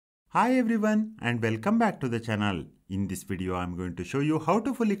Hi everyone and welcome back to the channel. In this video, I am going to show you how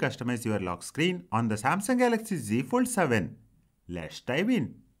to fully customize your lock screen on the Samsung Galaxy Z Fold 7. Let's dive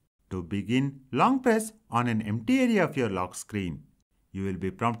in. To begin, long press on an empty area of your lock screen. You will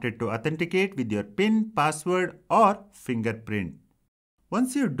be prompted to authenticate with your PIN, password or fingerprint.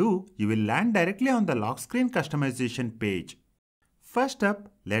 Once you do, you will land directly on the lock screen customization page. First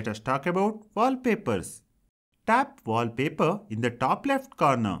up, let us talk about wallpapers. Tap Wallpaper in the top left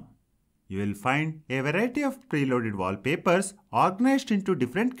corner. You will find a variety of preloaded wallpapers organized into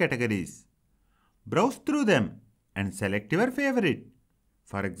different categories. Browse through them and select your favorite.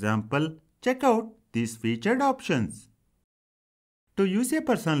 For example, check out these featured options. To use a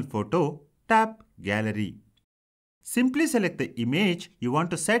personal photo, tap Gallery. Simply select the image you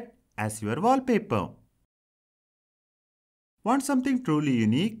want to set as your wallpaper. Want something truly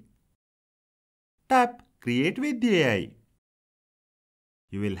unique? Tap Create with the AI.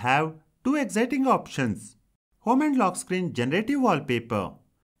 You will have two exciting options. Home and lock screen generative wallpaper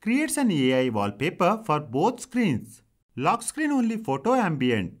creates an AI wallpaper for both screens. Lock screen only photo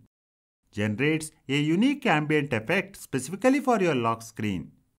ambient generates a unique ambient effect specifically for your lock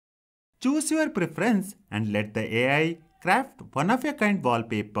screen. Choose your preference and let the AI craft one-of-a-kind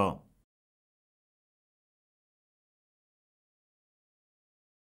wallpaper.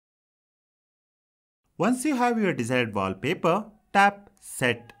 Once you have your desired wallpaper, tap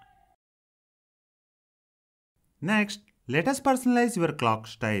Set. Next, let us personalize your clock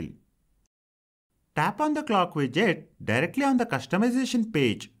style. Tap on the clock widget directly on the customization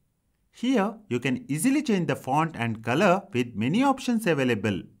page. Here, you can easily change the font and color with many options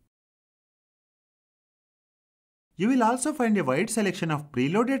available. You will also find a wide selection of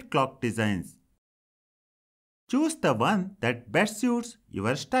preloaded clock designs. Choose the one that best suits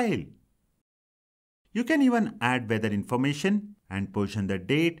your style. You can even add weather information and position the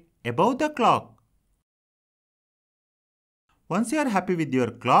date above the clock. Once you are happy with your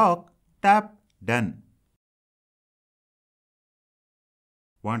clock, tap Done.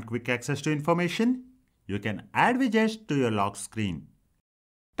 Want quick access to information? You can add widgets to your lock screen.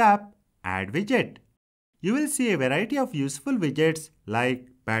 Tap Add Widget. You will see a variety of useful widgets like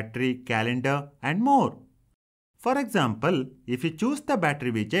battery, calendar, and more. For example, if you choose the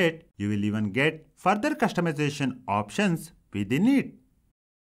battery widget, you will even get further customization options within it.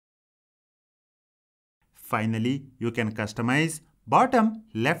 Finally, you can customize bottom,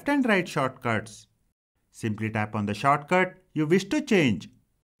 left and right shortcuts. Simply tap on the shortcut you wish to change.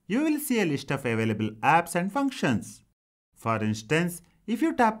 You will see a list of available apps and functions. For instance, if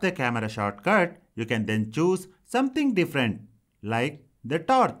you tap the camera shortcut, you can then choose something different, like the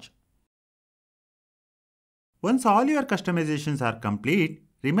torch. Once all your customizations are complete,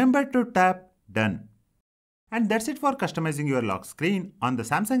 remember to tap Done. And that's it for customizing your lock screen on the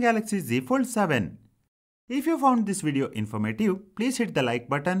Samsung Galaxy Z Fold 7. If you found this video informative, please hit the like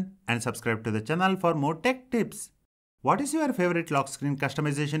button and subscribe to the channel for more tech tips. What is your favorite lock screen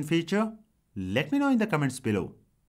customization feature? Let me know in the comments below.